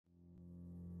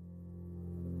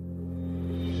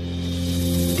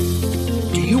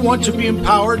want to be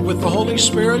empowered with the Holy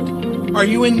Spirit? Are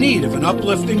you in need of an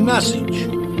uplifting message?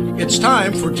 It's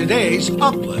time for today's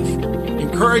Uplift,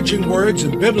 encouraging words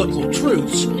and biblical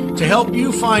truths to help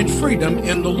you find freedom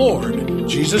in the Lord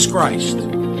Jesus Christ.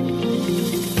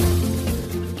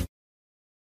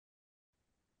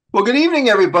 Well, good evening,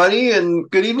 everybody, and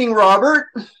good evening, Robert.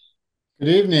 Good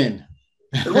evening.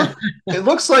 It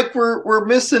looks like we're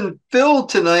missing Phil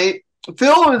tonight.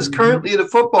 Phil is currently at a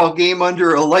football game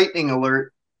under a lightning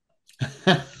alert.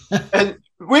 And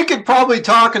we could probably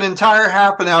talk an entire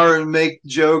half an hour and make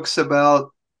jokes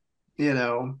about,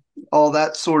 all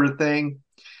that sort of thing.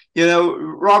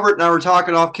 Robert and I were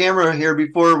talking off camera here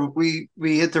before we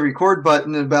hit the record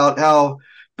button about how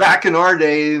back in our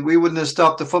day, we wouldn't have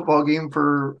stopped a football game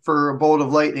for a bolt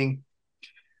of lightning.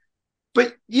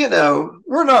 But,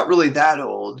 we're not really that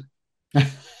old.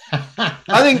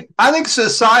 I think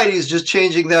society is just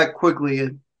changing that quickly.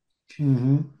 And,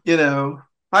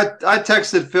 I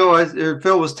texted Phil,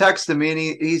 Phil was texting me, and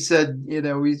he said,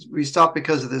 we stopped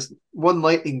because of this one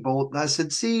lightning bolt. And I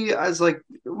said, I was like,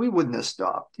 we wouldn't have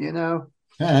stopped,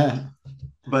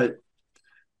 But,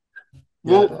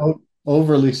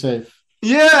 overly safe.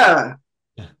 Yeah.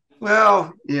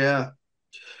 Well, yeah.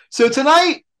 So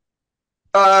tonight,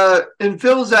 in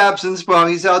Phil's absence, while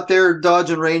he's out there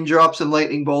dodging raindrops and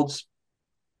lightning bolts,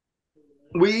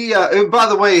 by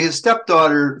the way,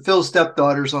 Phil's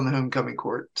stepdaughter's on the homecoming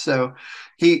court. So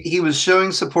he was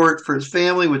showing support for his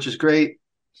family, which is great.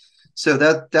 So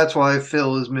that's why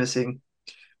Phil is missing.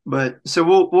 But so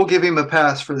we'll give him a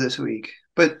pass for this week.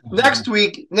 But next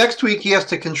week he has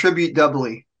to contribute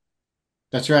doubly.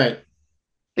 That's right.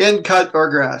 And cut our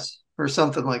grass or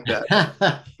something like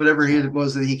that. Whatever it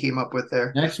was that he came up with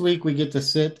there. Next week we get to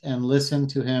sit and listen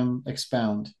to him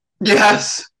expound.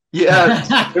 Yes.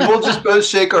 Yeah, and we'll just both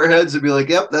shake our heads and be like,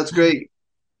 "Yep, that's great."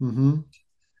 Mm-hmm.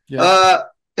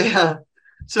 Yeah.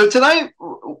 So tonight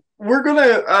we're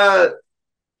gonna.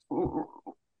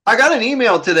 I got an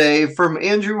email today from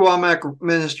Andrew Womack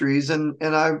Ministries, and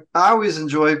I always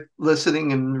enjoy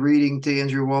listening and reading to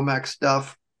Andrew Womack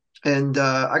stuff. And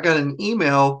I got an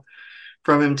email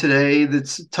from him today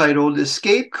that's titled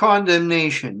 "Escape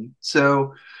Condemnation."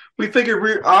 So we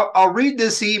figured I'll read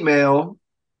this email.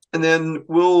 And then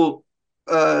we'll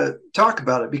talk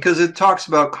about it because it talks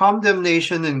about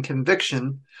condemnation and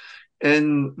conviction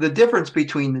and the difference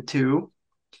between the two.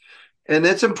 And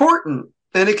it's important.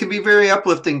 And it can be very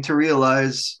uplifting to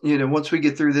realize, once we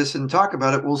get through this and talk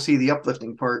about it, we'll see the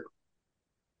uplifting part.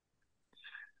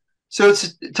 So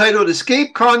it's titled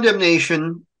Escape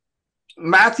Condemnation,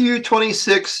 Matthew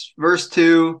 26, verse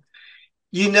 2.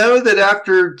 You know that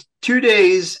after 2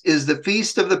 days is the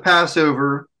feast of the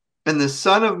Passover, and the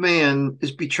Son of Man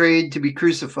is betrayed to be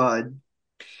crucified.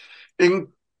 In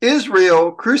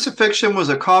Israel, crucifixion was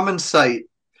a common sight.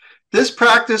 This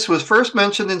practice was first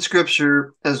mentioned in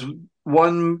Scripture as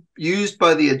one used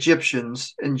by the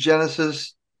Egyptians in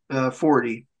Genesis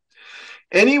 40.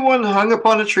 Anyone hung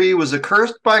upon a tree was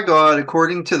accursed by God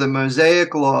according to the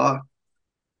Mosaic law,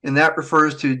 and that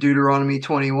refers to Deuteronomy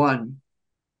 21.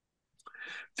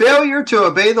 Failure to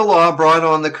obey the law brought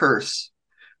on the curse.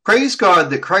 Praise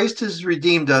God that Christ has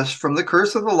redeemed us from the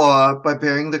curse of the law by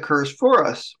bearing the curse for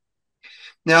us.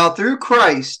 Now, through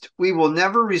Christ, we will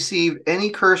never receive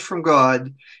any curse from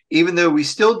God, even though we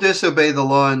still disobey the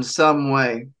law in some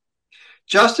way.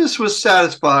 Justice was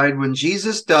satisfied when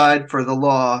Jesus died for the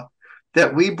law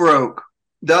that we broke,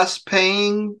 thus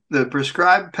paying the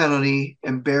prescribed penalty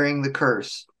and bearing the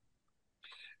curse.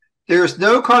 There is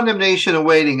no condemnation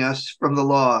awaiting us from the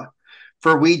law,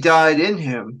 for we died in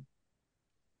him.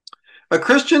 A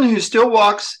Christian who still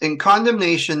walks in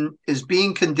condemnation is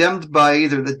being condemned by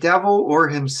either the devil or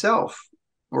himself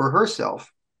or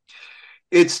herself.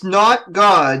 It's not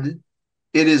God.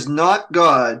 It is not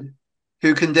God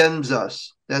who condemns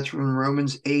us. That's from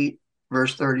Romans 8,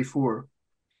 verse 34.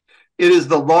 It is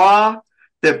the law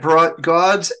that brought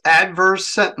God's adverse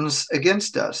sentence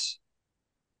against us.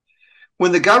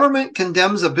 When the government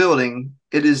condemns a building,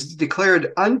 it is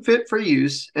declared unfit for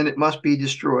use and it must be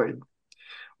destroyed.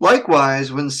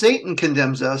 Likewise, when Satan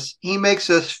condemns us, he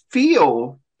makes us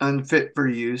feel unfit for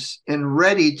use and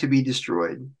ready to be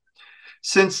destroyed.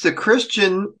 Since the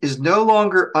Christian is no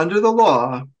longer under the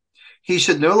law, he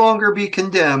should no longer be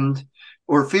condemned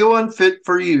or feel unfit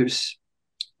for use.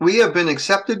 We have been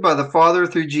accepted by the Father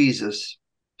through Jesus.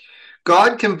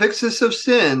 God convicts us of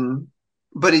sin,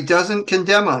 but he doesn't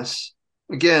condemn us.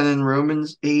 Again, in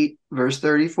Romans 8, verse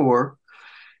 34.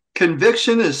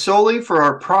 Conviction is solely for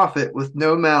our profit with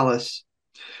no malice,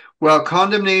 while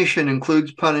condemnation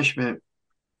includes punishment.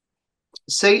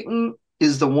 Satan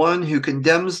is the one who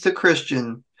condemns the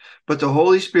Christian, but the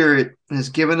Holy Spirit has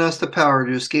given us the power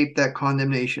to escape that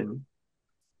condemnation.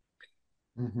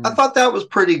 I Hmm. thought that was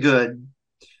pretty good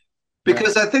Yeah.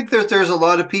 because I think that there's a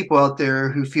lot of people out there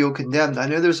who feel condemned. I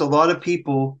know there's a lot of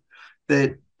people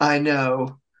that I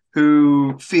know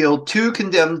who feel too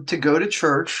condemned to go to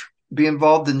church, be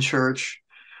involved in church,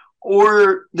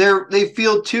 or they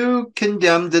feel too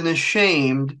condemned and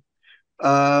ashamed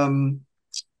um,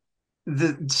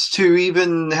 to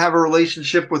even have a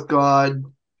relationship with God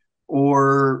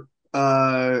or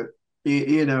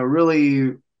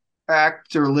really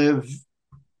act or live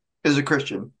as a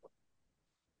Christian.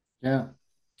 Yeah.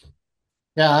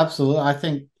 Yeah, absolutely.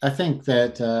 I think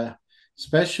that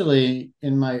especially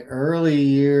in my early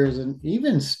years and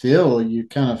even still you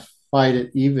kind of fight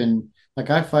it even like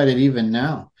I fight it even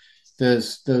now.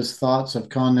 Those thoughts of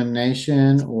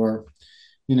condemnation or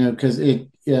because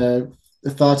the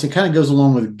thoughts it kind of goes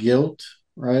along with guilt,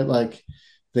 right? Like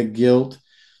the guilt.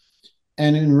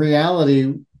 And in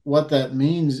reality, what that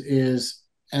means is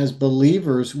as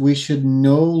believers, we should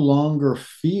no longer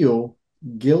feel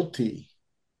guilty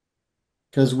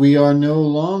because we are no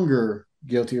longer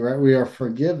guilty, right? We are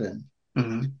forgiven,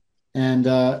 Mm-hmm.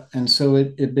 and so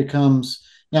it becomes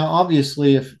now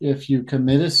obviously if you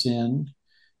commit a sin,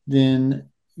 then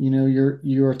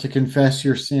you are to confess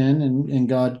your sin, and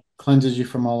God cleanses you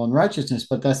from all unrighteousness.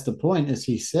 But that's the point, is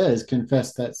He says,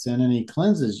 confess that sin, and He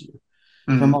cleanses you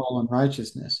from Mm-hmm. all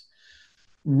unrighteousness.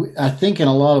 I think in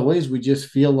a lot of ways we just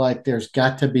feel like there's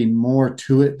got to be more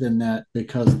to it than that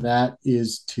because that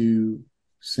is too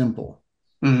simple,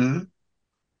 Mm-hmm.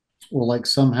 or like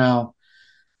somehow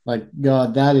like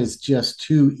God, that is just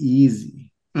too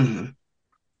easy. Mm-hmm.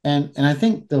 And I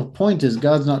think the point is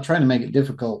God's not trying to make it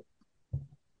difficult,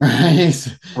 right? That's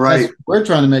Right. we're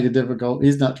trying to make it difficult.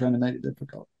 He's not trying to make it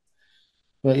difficult.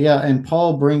 But yeah, and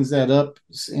Paul brings that up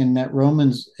in that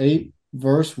Romans 8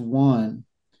 verse 1,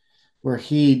 where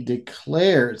he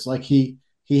declares like he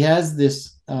has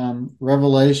this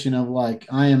revelation of like,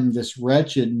 I am this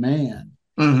wretched man.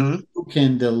 Mm-hmm. Who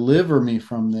can deliver me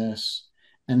from this?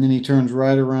 And then he turns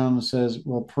right around and says,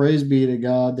 well, praise be to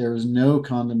God, there is no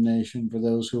condemnation for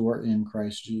those who are in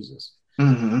Christ Jesus.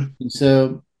 Mm-hmm. And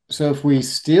so if we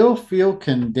still feel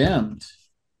condemned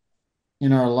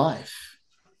in our life,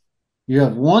 you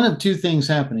have one of two things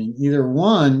happening. Either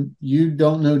one, you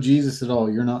don't know Jesus at all,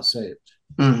 you're not saved.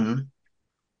 Mm-hmm.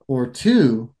 Or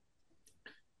two,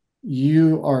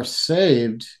 you are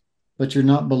saved, but you're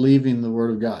not believing the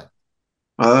word of God.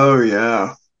 Oh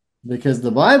yeah. Because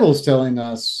the Bible's telling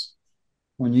us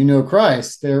when you know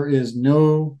Christ, there is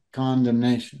no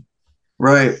condemnation.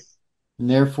 Right. And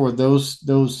therefore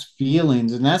those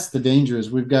feelings, and that's the danger, is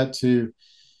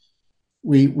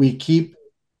we keep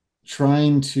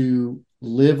trying to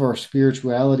live our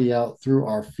spirituality out through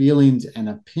our feelings and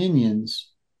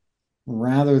opinions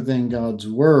rather than God's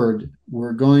word.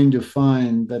 We're going to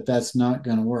find that that's not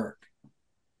going to work.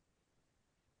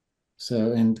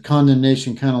 So, and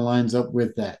condemnation kind of lines up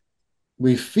with that.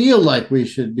 We feel like we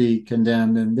should be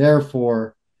condemned, and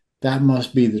therefore that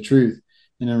must be the truth.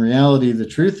 And in reality, the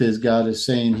truth is God is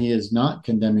saying He is not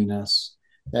condemning us.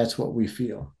 That's what we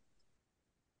feel.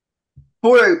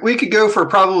 Boy, we could go for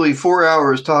probably 4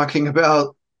 hours talking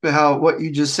about how what you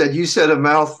just said. You said a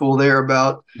mouthful there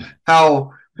about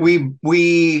how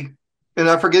we and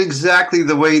I forget exactly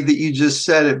the way that you just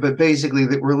said it, but basically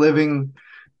that we're living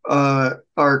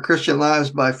our Christian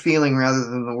lives by feeling rather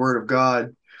than the Word of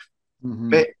God.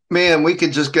 Mm-hmm. Man, we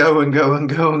could just go and go and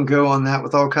go and go on that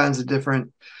with all kinds of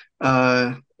different,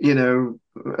 uh, you know,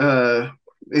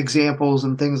 examples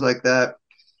and things like that.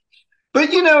 But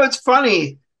it's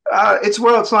funny. It's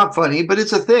not funny, but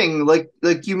it's a thing. Like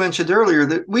you mentioned earlier,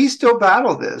 that we still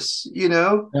battle this,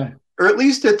 Yeah. or at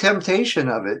least a temptation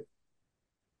of it.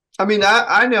 I mean,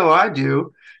 I know I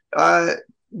do. Uh,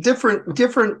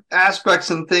 different aspects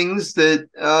and things that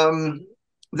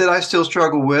I still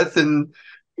struggle with, and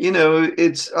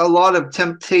it's a lot of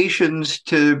temptations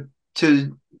to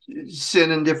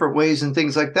sin in different ways and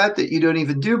things like that that you don't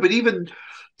even do. But even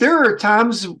there are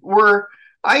times where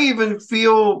I even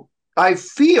I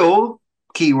feel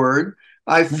keyword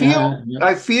I feel Yeah. Yeah.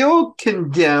 I feel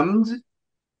condemned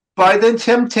by the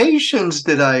temptations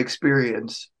that I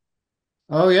experience.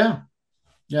 Oh, yeah.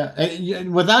 Yeah.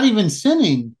 Without even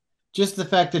sinning, just the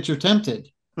fact that you're tempted,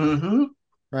 Mm-hmm.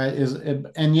 right?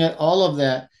 And yet all of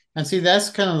that. And see, that's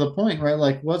kind of the point, right?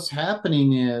 Like what's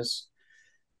happening is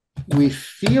we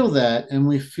feel that, and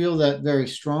we feel that very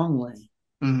strongly.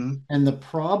 Mm-hmm. And the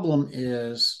problem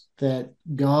is that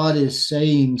God is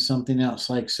saying something else.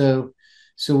 Like so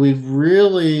we've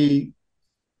really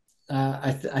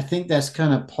I think that's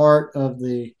kind of part of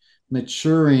the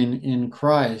maturing in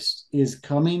Christ is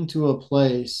coming to a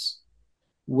place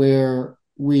where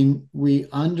we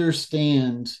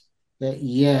understand that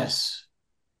yes,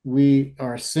 we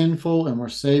are sinful and we're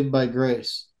saved by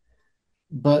grace,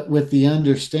 but with the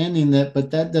understanding that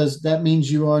that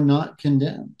means you are not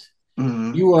condemned.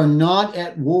 Mm-hmm. You are not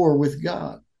at war with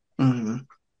God. Mm-hmm.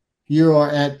 You are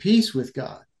at peace with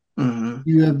God. Mm-hmm.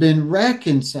 You have been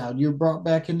reconciled. You're brought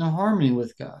back into harmony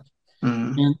with God.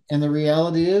 Mm-hmm. And the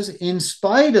reality is, in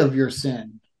spite of your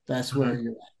sin, that's where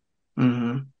you're at.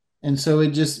 Mm-hmm. And so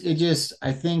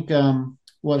I think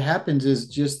what happens is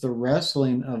just the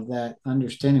wrestling of that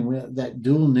understanding. We have that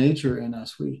dual nature in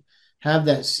us. We have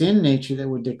that sin nature that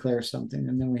would declare something,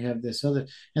 and then we have this other.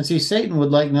 And see, Satan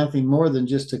would like nothing more than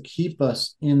just to keep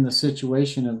us in the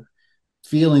situation of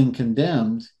feeling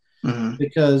condemned. Mm-hmm.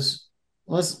 Because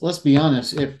let's be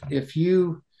honest, if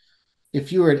you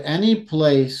were at any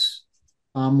place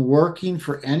working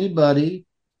for anybody,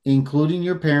 including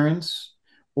your parents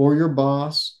or your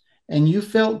boss, and you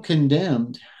felt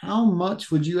condemned, how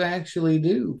much would you actually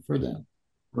do for them?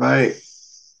 Right.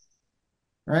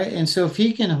 Right. And so if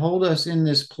he can hold us in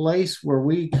this place where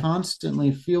we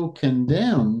constantly feel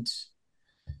condemned,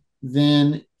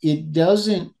 then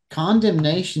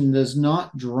condemnation does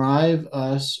not drive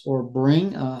us or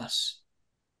bring us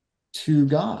to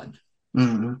God.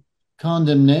 Mm-hmm.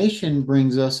 Condemnation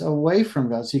brings us away from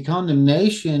God. See,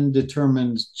 condemnation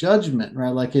determines judgment,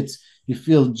 right? Like you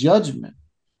feel judgment.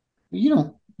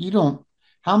 You don't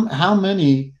how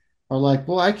many are like,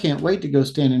 well, I can't wait to go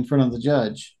stand in front of the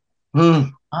judge. Mm-hmm.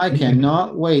 I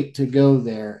cannot wait to go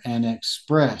there and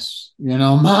express,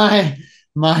 my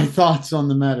thoughts on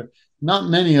the matter. Not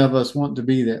many of us want to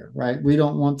be there, right? We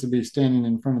don't want to be standing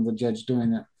in front of the judge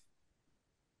doing that.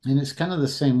 And it's kind of the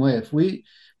same way.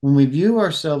 When we view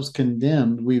ourselves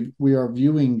condemned, we are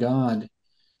viewing God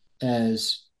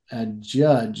as a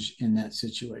judge in that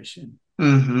situation.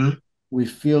 Mm-hmm. We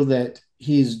feel that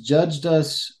He's judged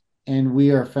us and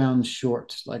we are found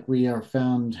short, like we are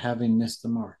found having missed the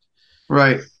mark.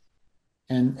 Right.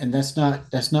 And that's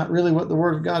not really what the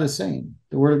Word of God is saying.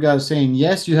 The Word of God is saying,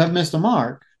 yes, you have missed a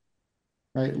mark,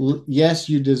 right? Yes,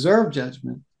 you deserve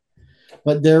judgment,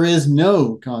 but there is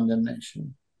no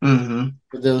condemnation Mm-hmm.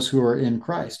 for those who are in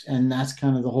Christ. And that's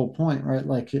kind of the whole point, right?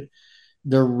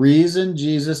 The reason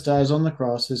Jesus dies on the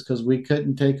cross is because we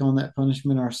couldn't take on that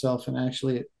punishment ourselves and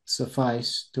actually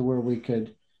suffice to where we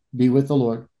could be with the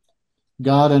Lord.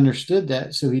 God understood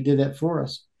that, so he did that for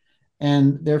us.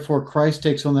 And therefore, Christ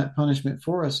takes on that punishment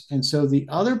for us. And so the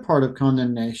other part of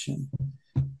condemnation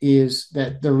is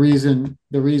that the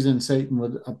reason Satan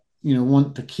would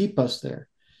want to keep us there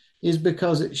is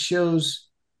because it shows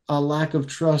a lack of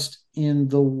trust in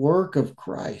the work of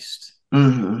Christ,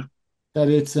 Mm-hmm. that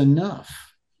it's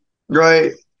enough.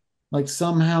 Right. Like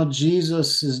somehow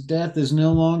Jesus's death is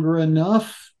no longer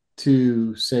enough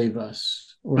to save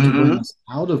us or to bring Mm-hmm. us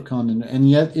out of condemnation. And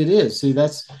yet it is. See,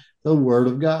 that's the word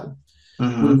of God.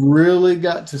 Mm-hmm. We've really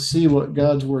got to see what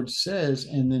God's word says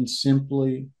and then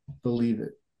simply believe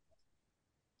it.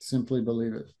 Simply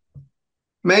believe it.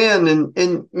 Man,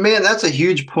 and man, that's a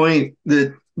huge point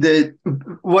that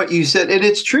what you said, and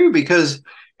it's true because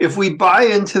if we buy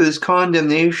into this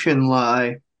condemnation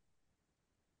lie,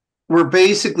 we're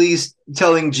basically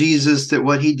telling Jesus that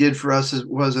what he did for us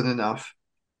wasn't enough.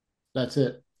 That's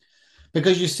it.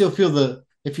 Because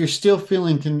if you're still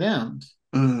feeling condemned,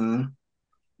 Mm-hmm.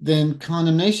 then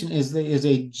condemnation is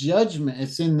a judgment.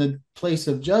 It's in the place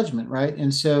of judgment, right?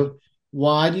 And so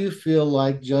why do you feel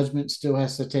like judgment still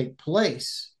has to take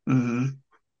place? Mm-hmm.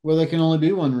 Well, there can only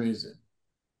be one reason,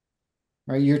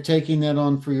 right? You're taking that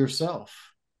on for yourself.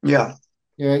 Yeah.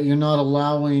 You're not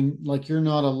allowing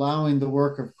the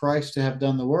work of Christ to have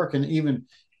done the work. And even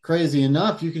crazy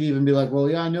enough, you could even be like, well,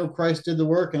 yeah, I know Christ did the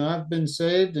work and I've been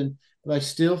saved, but I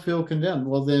still feel condemned.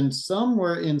 Well, then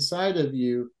somewhere inside of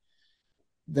you,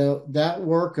 that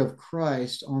work of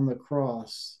Christ on the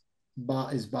cross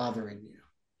is bothering you.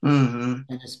 Mm-hmm.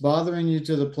 And it's bothering you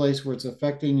to the place where it's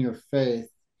affecting your faith,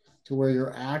 to where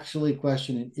you're actually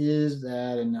questioning, is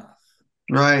that enough?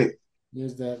 Right.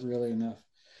 Is that really enough?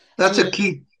 That's And a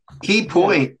key yeah,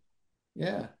 point.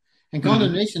 yeah. And Mm-hmm.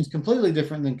 condemnation is completely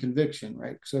different than conviction,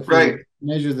 right? So if Right.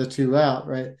 we measure the two out,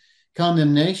 right,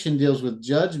 condemnation deals with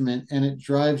judgment and it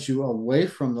drives you away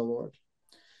from the Lord.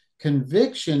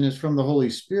 Conviction is from the Holy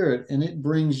Spirit and it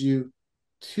brings you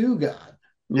to God.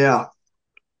 Yeah.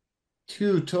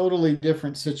 Two totally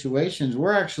different situations.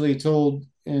 We're actually told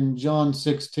in John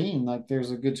 16, like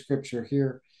there's a good scripture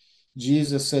here.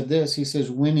 Jesus said this. He says,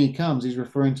 when he comes, he's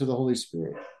referring to the Holy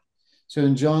Spirit. So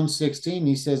in John 16,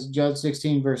 he says, John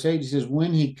 16, verse 8, he says,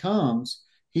 when he comes,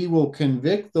 he will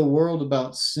convict the world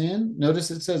about sin.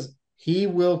 Notice it says he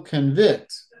will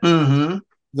convict Mm-hmm.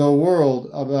 the world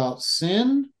about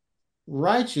sin,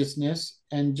 righteousness,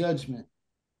 and judgment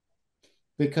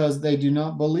because they do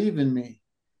not believe in me.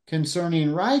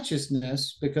 Concerning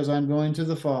righteousness, because I'm going to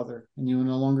the Father and you will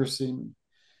no longer see me.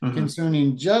 Mm-hmm.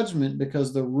 Concerning judgment,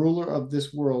 because the ruler of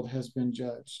this world has been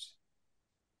judged.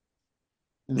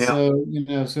 And Yeah.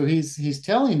 so, so he's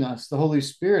telling us the Holy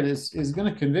Spirit is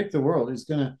going to convict the world. He's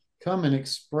going to come and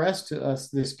express to us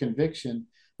this conviction,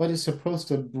 but it's supposed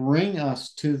to bring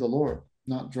us to the Lord,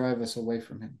 not drive us away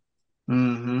from him.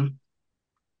 Mm-hmm.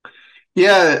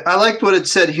 Yeah, I liked what it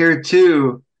said here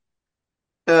too.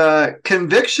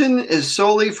 Conviction is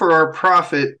solely for our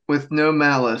profit with no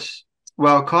malice,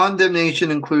 while condemnation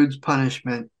includes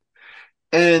punishment.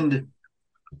 And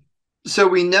so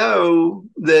we know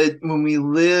that when we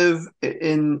live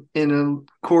in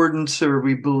accordance, or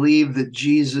we believe that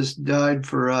Jesus died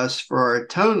for us for our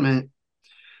atonement,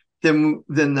 then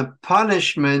the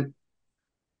punishment,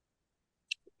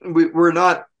 we're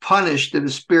not punished at a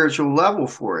spiritual level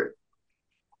for it.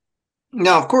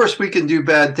 Now, of course, we can do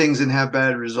bad things and have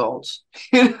bad results.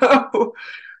 You know,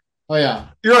 Oh yeah.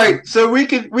 you're right. So we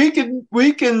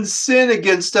can sin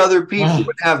against other people and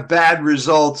have bad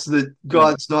results that Yeah.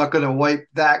 God's not going to wipe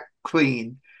that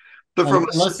clean. But from a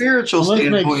And spiritual let's make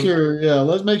standpoint, sure,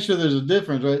 let's make sure there's a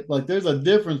difference, right? Like there's a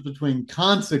difference between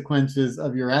consequences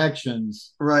of your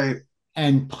actions right?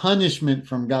 and punishment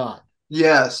from God.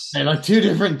 Yes, They're like two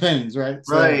different things, right?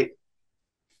 So right.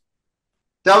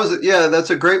 That's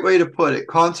a great way to put it.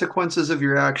 Consequences of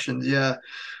your actions. Yeah.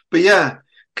 But yeah,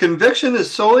 conviction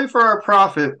is solely for our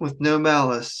profit with no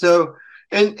malice. So,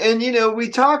 and we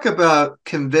talk about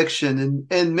conviction,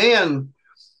 and man,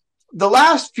 the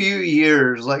last few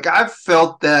years, like I've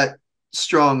felt that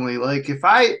strongly. Like if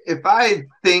I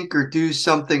think or do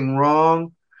something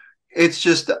wrong, it's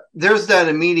just there's that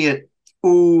immediate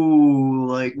ooh,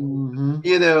 like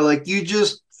mhm. like you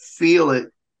just feel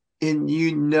it, and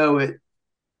you know it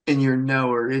in your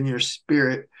knower, in your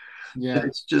spirit. Yeah.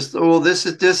 It's just, oh, this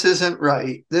isn't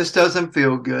right. This doesn't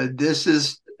feel good. This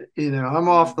is, I'm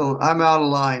out of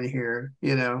line here.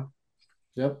 Yep.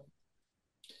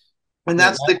 And Yeah,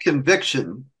 that's the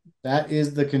conviction. that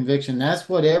is the conviction. That's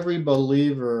what every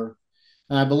believer,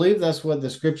 and I believe that's what the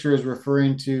scripture is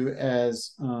referring to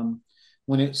as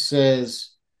when it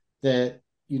says that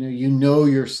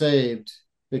you're saved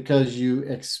because you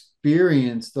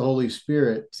experience the Holy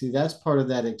Spirit. See, that's part of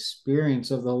that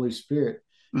experience of the Holy Spirit.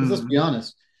 Because let's be Mm-hmm.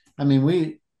 honest, I mean,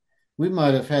 we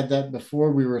might have had that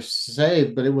before we were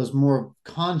saved, but it was more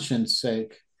conscience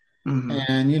sake. Mm-hmm.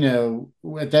 And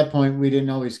at that point, we didn't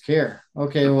always care.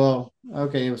 Okay, well,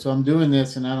 okay, so I'm doing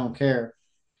this and I don't care,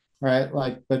 right?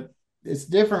 Like, but it's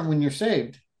different when you're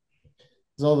saved.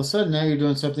 Because all of a sudden now you're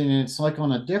doing something and it's like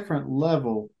on a different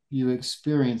level, you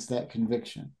experience that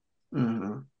conviction.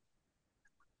 Mm-hmm.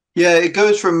 Yeah, it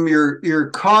goes from your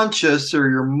conscious or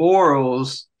your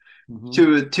morals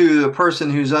Mm-hmm. to a person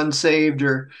who's unsaved,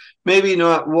 or maybe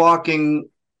not walking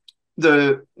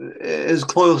the as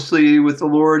closely with the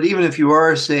Lord, even if you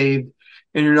are saved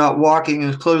and you're not walking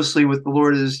as closely with the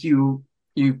Lord as you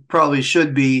probably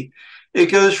should be. It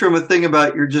goes from a thing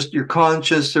about your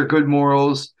conscience or good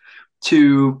morals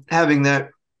to having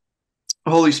that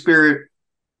Holy Spirit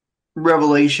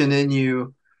revelation in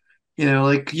you.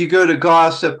 Like you go to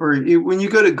gossip, or when you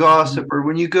go to gossip, or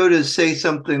when you go to say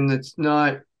something that's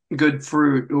not good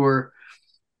fruit or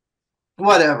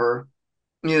whatever,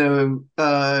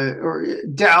 or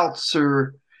doubts,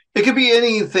 or it could be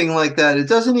anything like that. It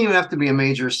doesn't even have to be a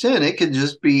major sin. It could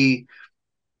just be,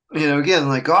 again,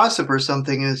 like gossip or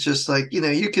something. And it's just like,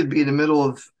 you could be in the middle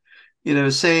of,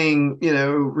 saying,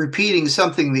 repeating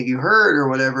something that you heard or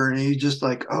whatever. And you just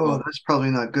like, oh, Yeah. that's probably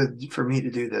not good for me to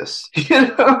do this.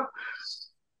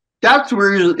 That's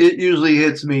where it usually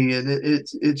hits me. And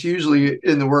it's usually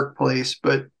in the workplace,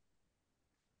 but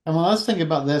And well, let's think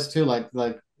about this too. Like,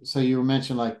 so you were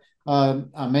mentioning like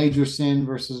a major sin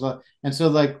versus, and so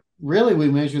like really we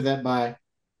measure that by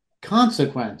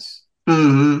consequence.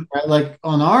 mm-hmm, Right? Like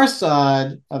on our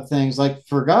side of things, like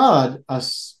for God,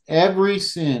 us every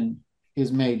sin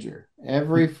is major,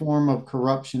 every form of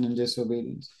corruption and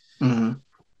disobedience. mm-hmm.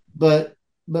 But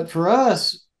but for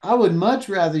us, I would much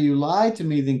rather you lie to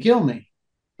me than kill me.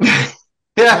 Right?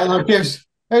 Yeah, Like there's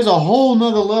a whole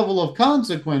nother level of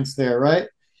consequence there, right?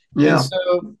 And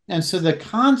yeah. so the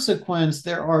consequence,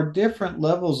 there are different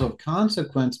levels of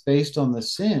consequence based on the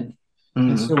sin.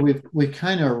 And Mm-hmm, so we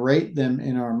kind of rate them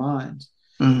in our minds.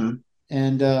 mm-hmm.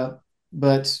 And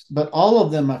but all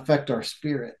of them affect our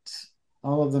spirit.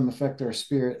 All of them affect our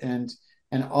spirit, and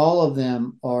all of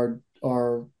them are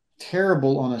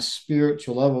terrible on a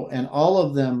spiritual level, and all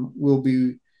of them will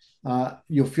be,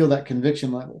 you'll feel that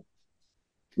conviction level,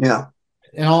 Yeah.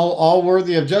 and all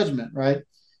worthy of judgment, right?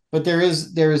 But there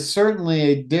is certainly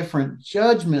a different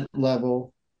judgment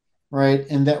level, right?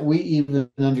 And that we even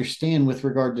understand with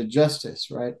regard to justice,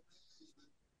 right?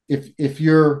 If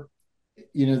you're,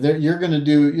 you're going to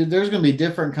do, there's going to be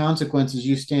different consequences.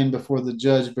 You stand before the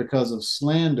judge because of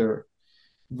slander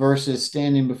versus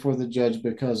standing before the judge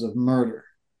because of murder.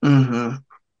 Mm-hmm.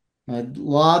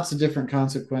 Lots of different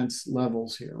consequence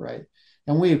levels here, right?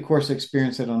 And we, of course,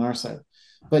 experience it on our side.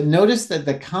 But notice that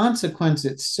the consequence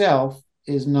itself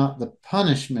is not the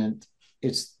punishment,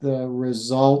 it's the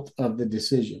result of the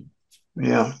decision.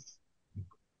 Yeah.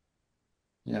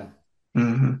 Yeah.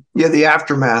 Mm-hmm. Yeah. The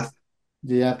aftermath.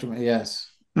 The aftermath,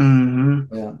 yes.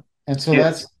 Mm-hmm. Yeah. And so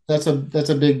Yeah. that's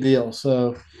a big deal.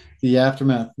 So the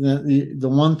aftermath, the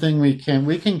one thing we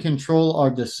can control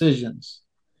our decisions,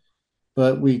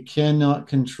 but we cannot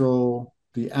control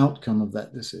the outcome of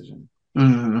that decision.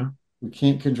 Mm-hmm. We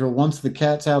can't control, once the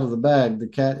cat's out of the bag, the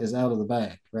cat is out of the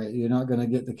bag, right? You're not going to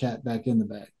get the cat back in the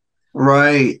bag.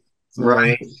 Right. So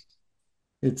Right.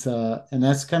 it's and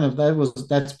that's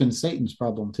been Satan's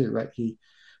problem too, right?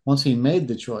 Once he made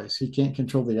the choice, he can't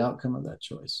control the outcome of that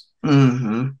choice,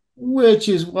 Mm-hmm. which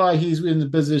is why he's in the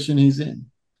position he's in.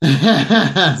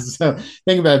 So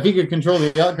think about it. If he could control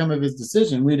the outcome of his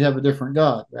decision, we'd have a different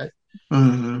God, right?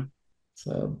 Mm-hmm.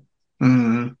 So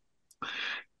Mm-hmm.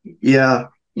 Yeah.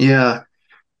 Yeah.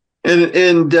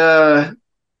 And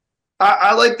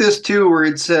I like this too, where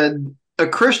it said, a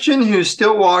Christian who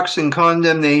still walks in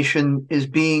condemnation is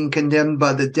being condemned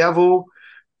by the devil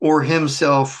or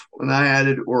himself. And I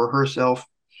added, or herself.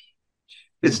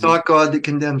 It's mhm. not God that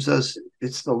condemns us,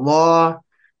 it's the law.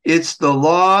 It's the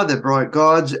law that brought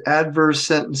God's adverse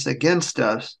sentence against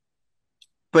us.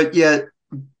 But yet,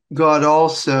 God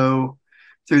also,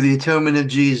 through the atonement of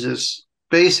Jesus,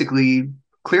 basically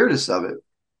cleared us of it.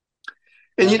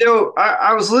 And Yeah.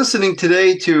 I was listening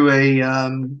today to a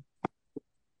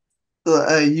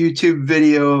YouTube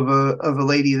video of a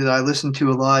lady that I listen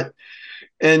to a lot,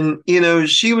 and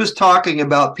she was talking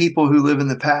about people who live in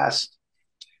the past,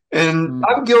 and Mm.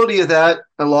 I'm guilty of that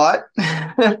a lot.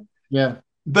 Yeah.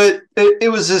 But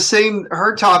it was the same.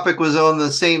 Her topic was on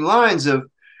the same lines of,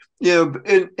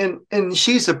 and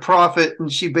she's a prophet,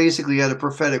 and she basically had a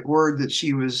prophetic word that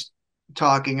she was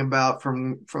talking about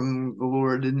from the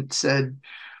Lord, and it said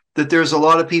that there's a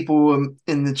lot of people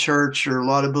in the church, or a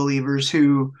lot of believers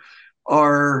who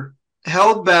are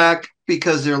held back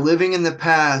because they're living in the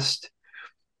past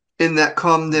in that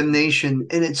condemnation,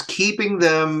 and it's keeping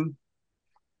them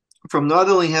from not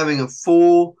only having a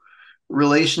full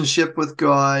relationship with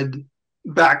God.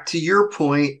 Back to your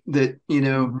point that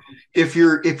Mhm. if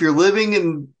you're living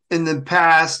in the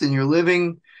past and you're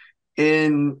living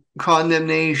in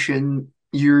condemnation,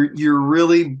 you're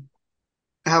really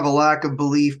have a lack of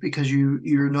belief, because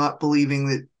you're not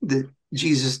believing that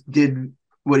Jesus did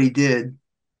what he did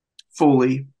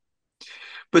fully.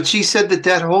 But she said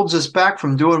that holds us back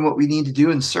from doing what we need to do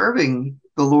in serving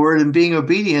the Lord and being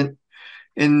obedient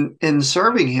in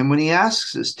serving him when he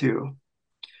asks us to.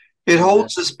 It Yeah.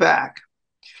 holds us back.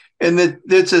 And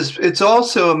it's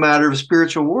also a matter of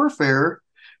spiritual warfare,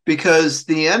 because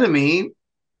the enemy,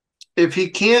 if he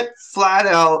can't flat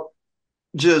out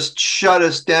just shut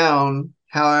us down,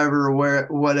 however,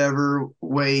 whatever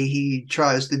way he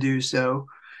tries to do so,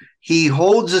 he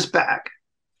holds us back.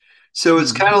 So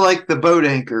it's kind Mhm. of like the boat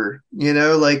anchor,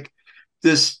 like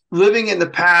this living in the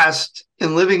past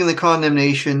and living in the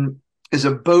condemnation is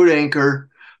a boat anchor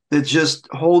that just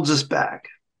holds us back.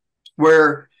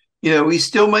 Where, we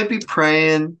still might be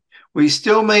praying, we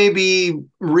still may be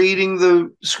reading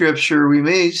the scripture, we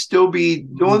may still be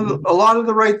doing Mhm. a lot of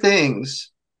the right things.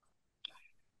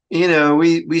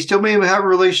 We still may have a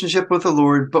relationship with the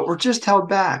Lord, but we're just held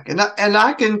back. And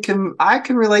I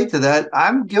can relate to that.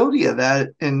 I'm guilty of that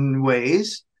in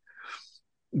ways,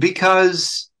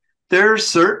 because there are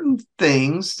certain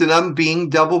things that I'm being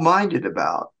double-minded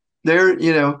about.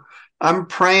 I'm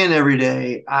praying every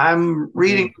day. I'm Yeah.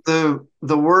 reading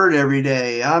the word every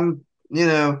day.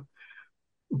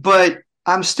 But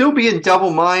I'm still being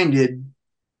double-minded,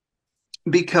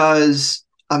 because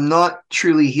I'm not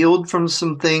truly healed from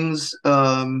some things,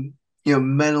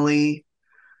 mentally,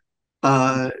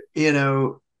 you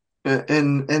know,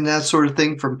 and that sort of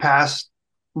thing, from past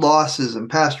losses and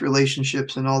past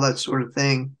relationships and all that sort of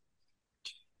thing.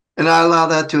 And I allow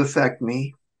that to affect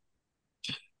me.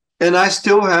 And I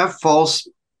still have false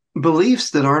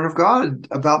beliefs that aren't of God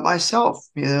about myself,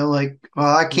 like,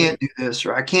 well, I Yeah. can't do this,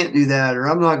 or I can't do that, or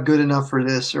I'm not good enough for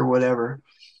this, or whatever.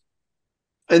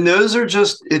 And those are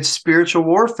just, it's spiritual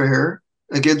warfare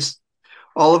against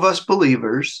all of us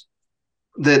believers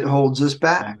that holds us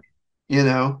back, you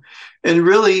know. And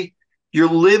really, you're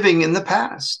living in the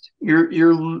past.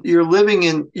 You're living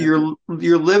in you're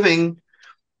living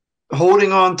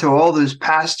holding on to all those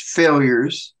past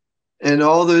failures and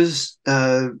all those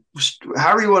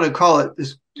however you want to call it.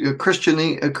 This a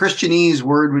Christianese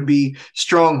word would be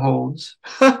strongholds.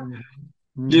 You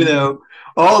Mm-hmm. know,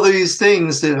 all these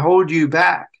things that hold you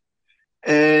back.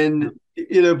 And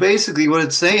basically what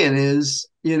it's saying is,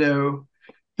 there's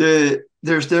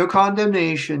no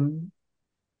condemnation.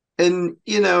 And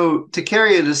to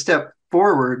carry it a step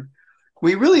forward,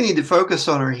 we really need to focus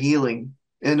on our healing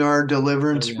and our Oh,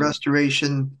 deliverance, yeah.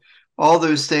 restoration, all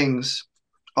those things,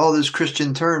 all those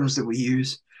Christian terms that we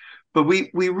use. But we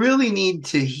really need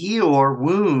to heal our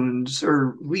wounds,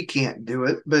 or we can't do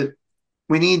it, but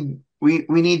we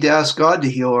need to ask God to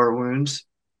heal our wounds.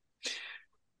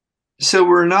 So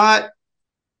we're not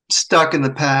stuck in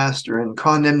the past or in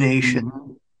condemnation.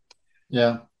 Mm-hmm.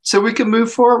 Yeah. So we can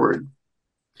move forward.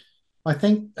 I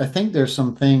think there's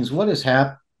some things. What has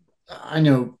happened? I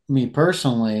know me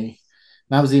personally,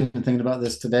 and I was even thinking about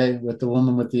this today with the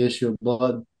woman with the issue of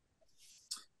blood.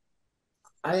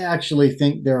 I actually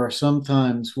think there are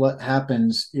sometimes what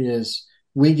happens is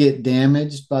we get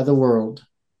damaged by the world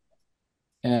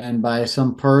and by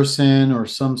some person or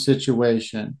some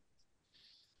situation.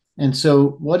 And so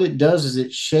what it does is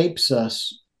it shapes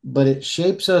us, but it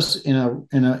shapes us in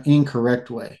an incorrect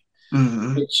way.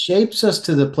 Mm-hmm. It shapes us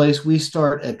to the place we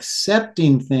start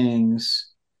accepting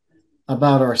things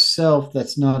about ourselves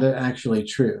that's not actually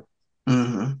true.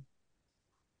 Mm-hmm.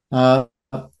 Uh,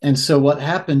 and so what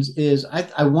happens is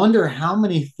I wonder how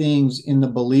many things in the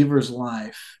believer's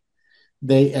life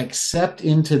they accept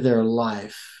into their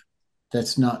life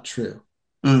that's not true.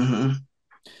 Mm-hmm.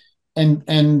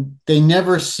 And they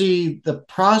never see the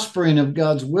prospering of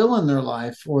God's will in their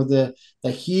life, or the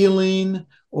healing,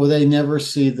 or they never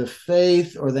see the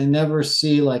faith, or they never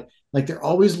see like they're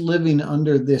always living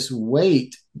under this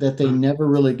weight that they never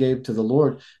really gave to the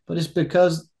Lord. But it's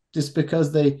because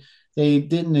they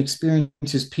didn't experience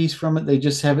his peace from it. They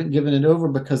just haven't given it over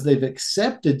because they've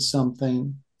accepted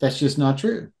something that's just not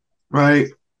true. Right.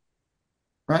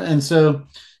 Right. And so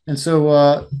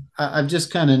I've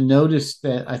just kind of noticed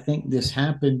that I think this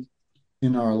happened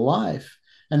in our life.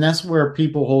 And that's where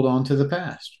people hold on to the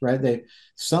past, right?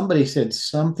 Somebody said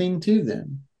something to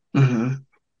them Mm-hmm.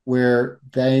 where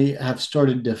they have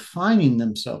started defining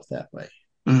themselves that way.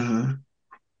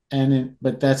 Mm-hmm.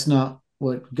 But that's not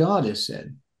what God has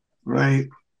said. Right.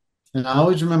 And I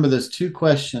always remember those two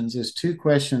questions. There's two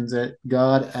questions that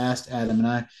God asked Adam.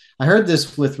 And I heard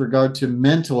this with regard to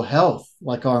mental health,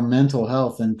 like our mental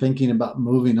health and thinking about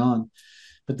moving on.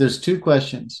 But there's two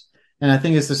questions. And I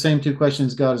think it's the same two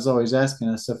questions God is always asking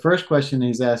us. The first question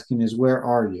he's asking is, where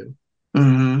are you?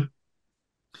 Mm-hmm.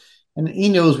 And he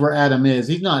knows where Adam is.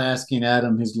 He's not asking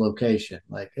Adam his location.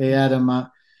 Like, hey, Adam,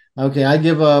 okay, I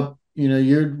give up.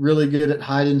 You're really good at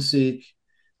hide and seek.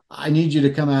 I need you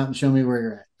to come out and show me where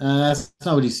you're at. That's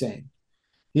not what he's saying.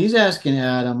 He's asking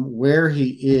Adam where he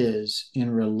is in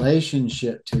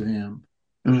relationship to him,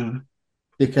 Mm-hmm.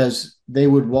 because they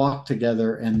would walk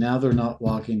together and now they're not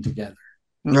walking together.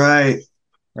 Right.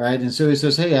 Right. And so he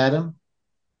says, hey, Adam,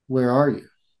 where are you?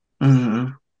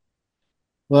 Mm-hmm.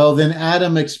 Well, then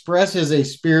Adam expresses a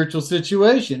spiritual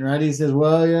situation, right? He says,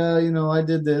 well, yeah, I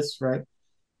did this, right?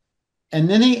 And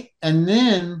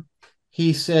then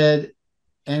he said,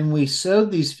 and we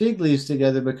sewed these fig leaves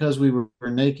together because we were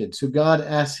naked. So God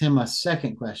asked him a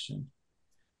second question.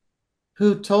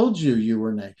 Who told you you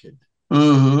were naked?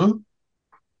 Mm-hmm.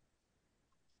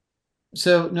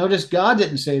 So notice God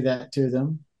didn't say that to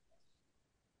them.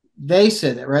 They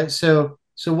said it, right? So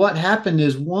what happened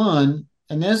is, one,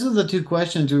 and those are the two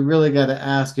questions we really got to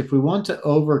ask if we want to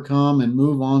overcome and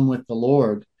move on with the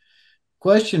Lord.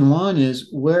 Question one is,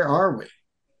 where are we?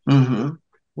 Mm-hmm.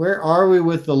 Where are we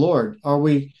with the Lord? Are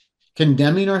we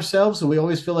condemning ourselves so we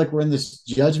always feel like we're in this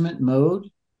judgment mode?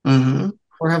 Mm-hmm.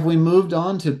 Or have we moved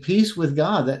on to peace with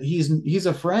God, that he's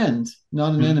a friend,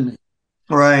 not an enemy?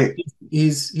 Right.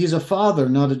 He's a father,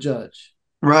 not a judge.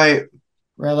 Right.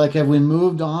 Right? Like, have we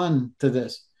moved on to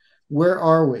this? Where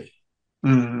are we?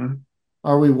 Mm-hmm.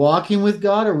 Are we walking with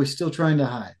God, or are we still trying to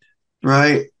hide?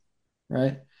 Right.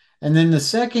 Right? And then the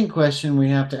second question we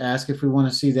have to ask if we want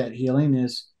to see that healing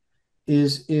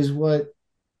is what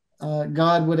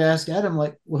God would ask Adam,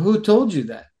 like, well, who told you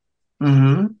that?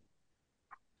 Mm-hmm.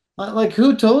 Like,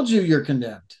 who told you you're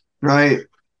condemned? Right.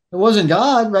 It wasn't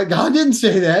God, right? God didn't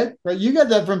say that, right? You got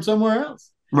that from somewhere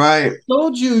else. Right. Who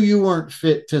told you you weren't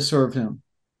fit to serve him?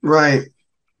 Right.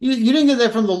 You didn't get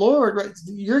that from the Lord, right?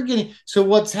 You're getting, so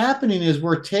what's happening is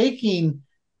we're taking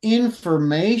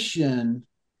information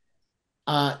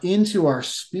into our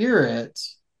spirit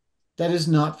that is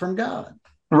not from God.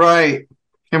 Right.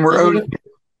 And we're And owning it, it.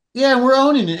 yeah, we're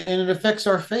owning it, and it affects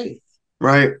our faith.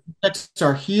 Right. It affects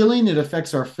our healing. It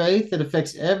affects our faith. It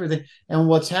affects everything. And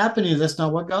what's happening is that's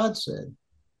not what God said.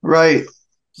 Right.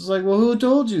 It's like, well, who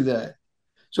told you that?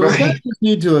 So we kind Right. of just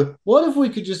need to, what if we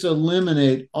could just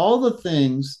eliminate all the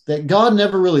things that God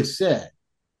never really said?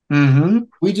 Mm-hmm.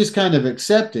 We just kind of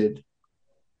accepted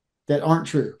that aren't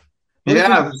true. What if we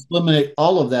Yeah. just eliminate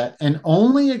all of that and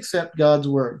only accept God's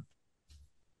word?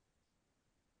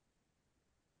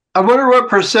 I wonder what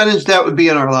percentage that would be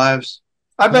in our lives.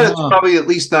 I bet it's Uh-huh. probably at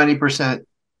least 90%.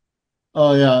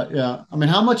 Oh, yeah, yeah. I mean,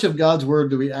 how much of God's word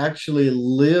do we actually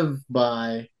live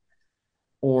by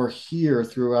or hear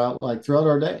throughout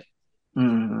our day?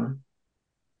 Mm-hmm. Right?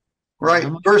 Right. How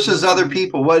much? Versus other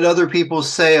people, what other people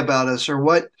say about us or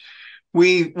what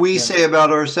we Yeah. say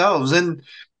about ourselves. And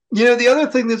the other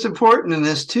thing that's important in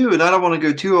this too, and I don't want to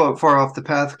go too far off the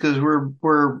path because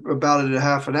we're about at a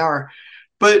half an hour,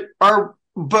 but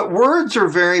words are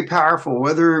very powerful,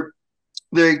 whether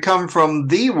they come from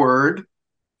the word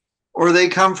or they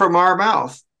come from our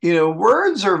mouth.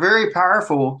 Words are very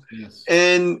powerful, Yes.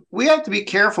 and we have to be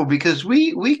careful because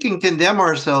we can condemn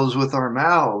ourselves with our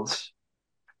mouths,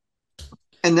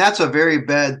 and that's a very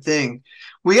bad thing.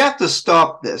 We have to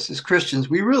stop this as Christians.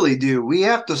 We really do. We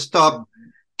have to stop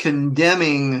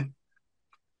condemning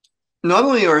not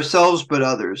only ourselves but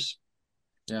others.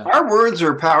 Yeah. Our words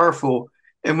are powerful,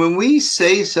 and when we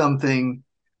say something,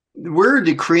 we're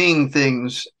decreeing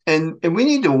things, and we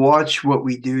need to watch what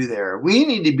we do there. We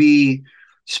need to be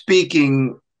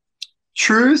speaking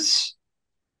truths,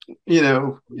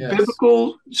 Yes.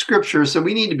 biblical scripture. So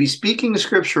we need to be speaking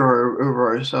scripture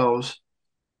over ourselves,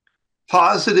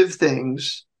 positive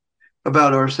things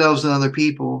about ourselves and other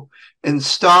people, and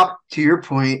stop, to your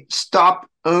point, stop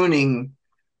owning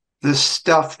the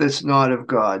stuff that's not of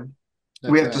God.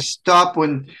 We That's have to right. stop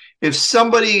if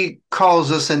somebody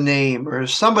calls us a name or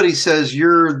if somebody says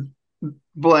you're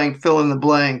blank, fill in the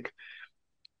blank,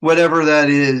 whatever that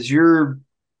is,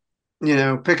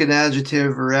 pick an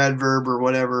adjective or adverb or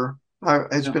whatever.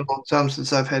 It's Yeah. been a long time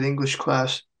since I've had English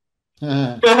class.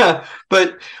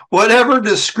 But whatever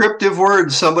descriptive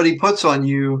word somebody puts on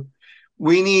you,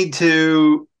 we need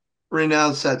to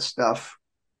renounce that stuff.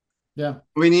 Yeah.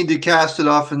 We need to cast it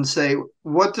off and say,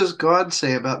 what does God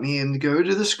say about me? And go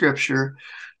to the scripture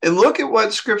and look at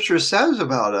what scripture says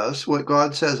about us, what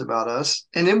God says about us.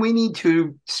 And then we need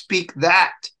to speak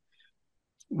that.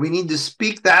 We need to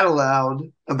speak that aloud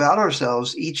about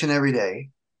ourselves each and every day.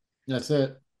 That's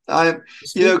it. I,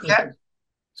 Speak the Cat.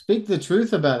 speak the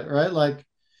truth about it, right? Like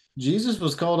Jesus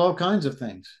was called all kinds of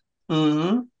things,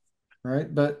 Mm-hmm. right?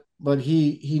 But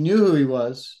he knew who he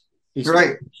was. He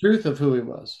Right. spoke the truth of who he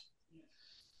was,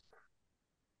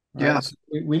 Yeah. right? So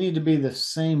we need to be the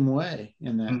same way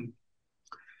in that. Mm.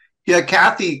 Yeah.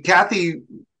 Kathy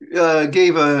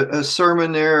gave a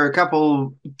sermon there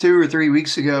 2 or 3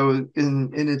 weeks ago,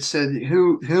 and it said,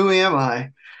 "Who am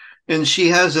I?" And she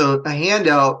has a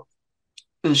handout,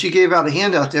 and she gave out a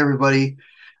handout to everybody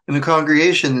in the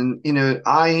congregation. And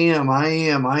I am,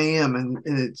 and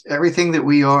it's everything that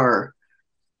we are.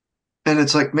 And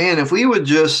it's like, man, if we would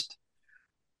just,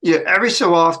 yeah, every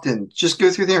so often, just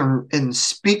go through there and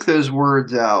speak those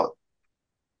words out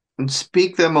and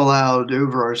speak them aloud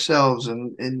over ourselves,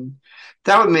 and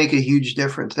that would make a huge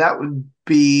difference. That would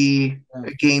be Yeah.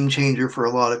 a game changer for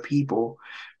a lot of people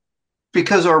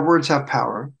because our words have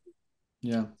power.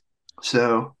 Yeah.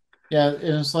 So, Yeah.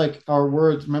 And it's like our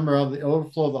words, remember, out of the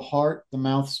overflow of the heart, the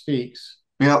mouth speaks.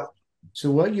 yep,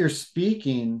 So what you're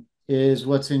speaking is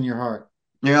what's in your heart.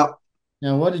 yep,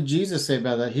 Now, what did Jesus say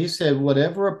about that? He said,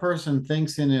 whatever a person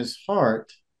thinks in his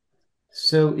heart,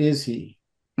 so is he.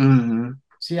 mm-hmm,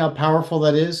 See how powerful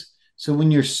that is? So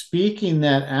when you're speaking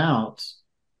that out,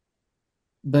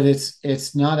 but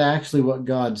it's not actually what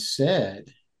God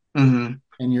said, mm-hmm,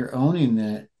 and you're owning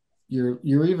that, you're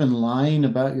even lying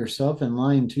about yourself and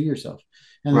lying to yourself.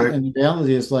 right, And the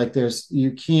reality is like there's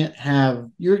you can't have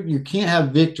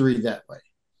victory that way.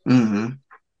 mm-hmm,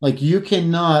 Like you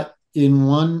cannot in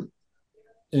one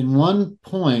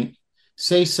point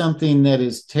say something that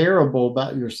is terrible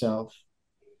about yourself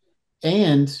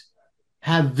and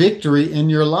have victory in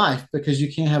your life because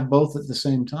you can't have both at the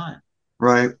same time.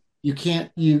 right, You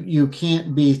can't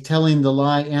be telling the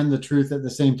lie and the truth at the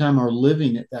same time or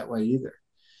living it that way either.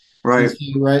 And right,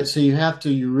 so, right, so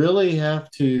you really have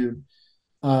to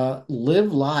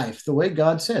live life the way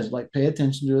God says, like pay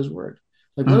attention to his word.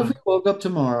 Like what if mm-hmm, we woke up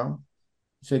tomorrow and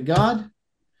said, God,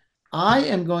 I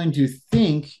am going to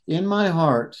think in my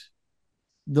heart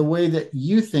the way that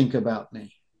you think about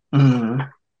me. Mm.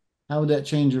 How would that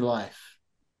change your life?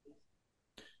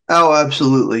 Oh,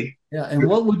 absolutely. Yeah. And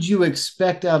what would you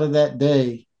expect out of that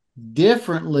day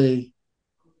differently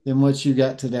than what you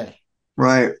got today?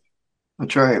 Right.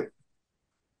 That's right.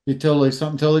 You totally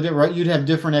something totally different, right? You'd have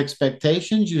different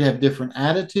expectations, you'd have different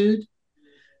attitude.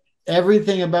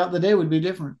 Everything about the day would be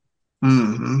different.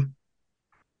 Hmm.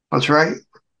 That's right.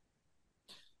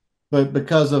 But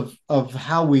because of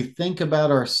how we think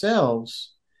about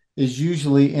ourselves is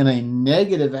usually in a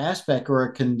negative aspect or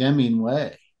a condemning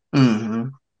way. Hmm.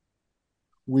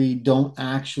 We don't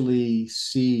actually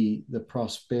see the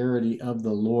prosperity of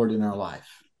the Lord in our life.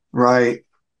 Right.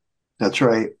 That's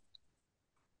right.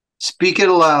 Speak it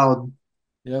aloud.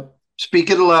 Yep. Speak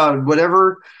it aloud.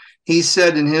 Whatever he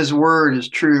said in his word is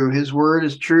true. His word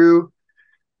is true,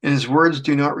 and his words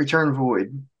do not return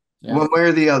void. Yeah. One way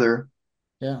or the other.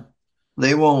 Yeah.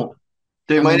 They won't.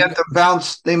 They I might mean, have to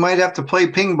bounce, they might have to play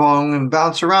ping pong and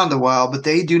bounce around a while, but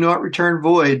they do not return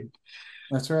void.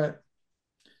 that's right.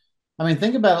 I mean,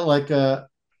 think about it like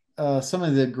some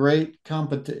of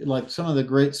the like some of the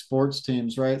great sports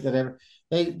teams, right? That ever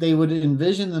they would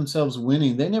envision themselves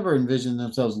winning. They never envisioned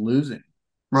themselves losing.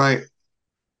 Right.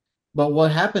 But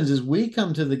what happens is we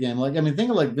come to the game like I mean, think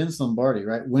of like Vince Lombardi,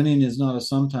 right? Winning is not a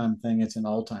sometime thing; it's an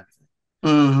all-time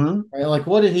thing, Mm-hmm. right? Like,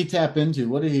 what did he tap into?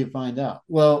 What did he find out?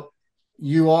 Well,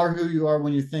 you are who you are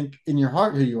when you think in your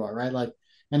heart who you are, right? Like,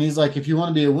 and he's like, if you want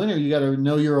to be a winner, you got to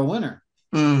know you're a winner.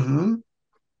 Mm-hmm.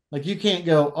 Like you can't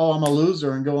go, oh, I'm a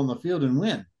loser and go on the field and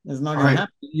win. It's not going to Right.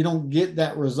 happen. You don't get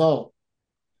that result.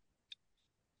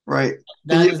 Right.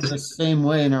 And That you, is the same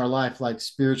way in our life, like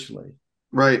spiritually.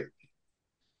 right.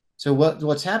 So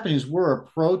what's happening is we're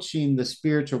approaching the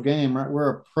spiritual game, right? We're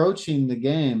approaching the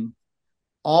game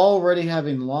already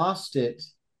having lost it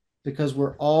because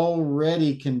we're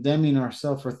already condemning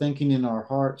ourselves for thinking in our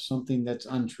heart something that's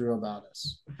untrue about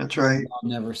us That's that right. God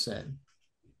never said.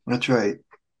 That's right.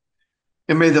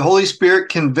 And may the Holy Spirit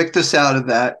convict us out of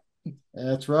that.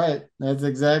 That's right. That's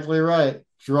exactly right.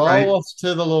 Right. Draw us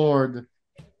to the Lord.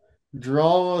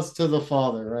 Draw us to the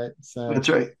Father, right? So That's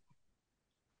right.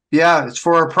 Yeah, it's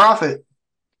for our profit.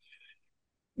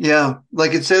 Yeah,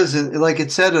 like it says, like it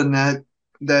said in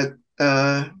that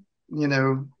you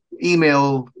know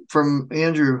email from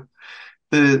Andrew.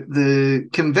 The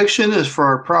conviction is for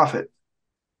our profit.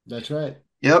 that's right.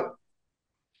 Yep,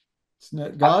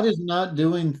 God is not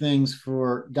doing things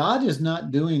for God is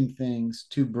not doing things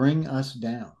to bring us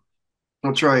down.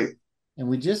 that's right. And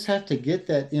we just have to get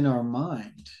that in our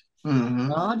mind. Hmm.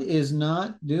 God is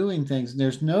not doing things.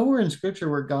 There's nowhere in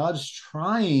scripture where God's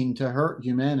trying to hurt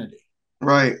humanity.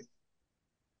 Right,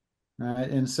 Right.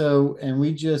 And so and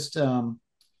we just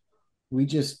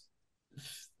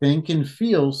think and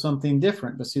feel something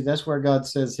different. But see, that's where God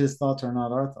says his thoughts are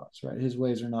not our thoughts, right? His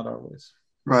ways are not our ways.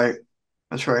 right.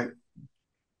 That's right.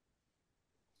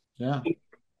 Yeah.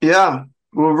 Yeah.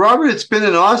 Well, Robert, it's been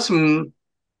an awesome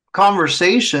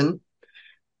conversation,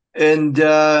 and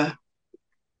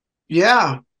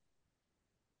yeah,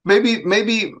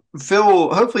 maybe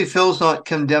Phil. Hopefully, Phil's not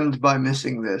condemned by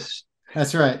missing this.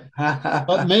 That's right.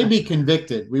 But maybe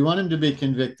convicted. We want him to be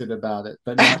convicted about it,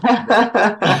 but not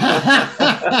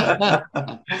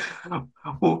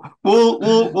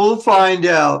We'll find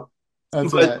out.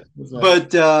 That's But right.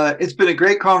 That's right. it's been a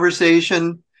great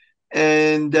conversation,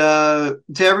 and to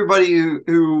everybody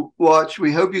who watched,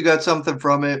 we hope you got something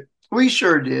from it. We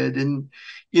sure did, and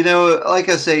like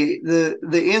I say,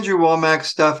 the Andrew Womack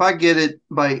stuff, I get it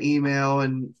by email,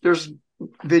 and there's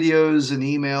videos and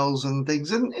emails and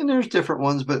things, and there's different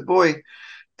ones, but boy,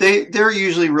 they're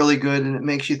usually really good, and it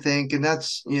makes you think, and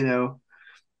that's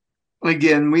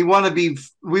again, we want to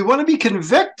be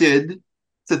convicted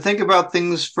to think about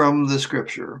things from the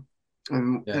scripture,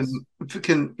 and Yes. if we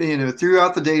can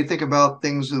throughout the day think about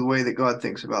things the way that God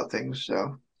thinks about things.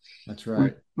 So That's we,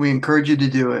 right. we encourage you to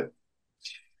do it.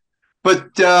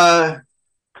 But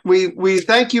we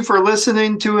thank you for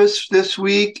listening to us this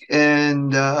week, and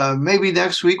maybe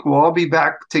next week we'll all be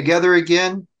back together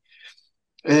again,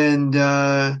 and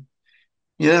have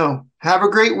a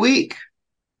great week.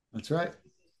 That's right.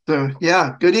 So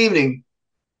yeah, good evening.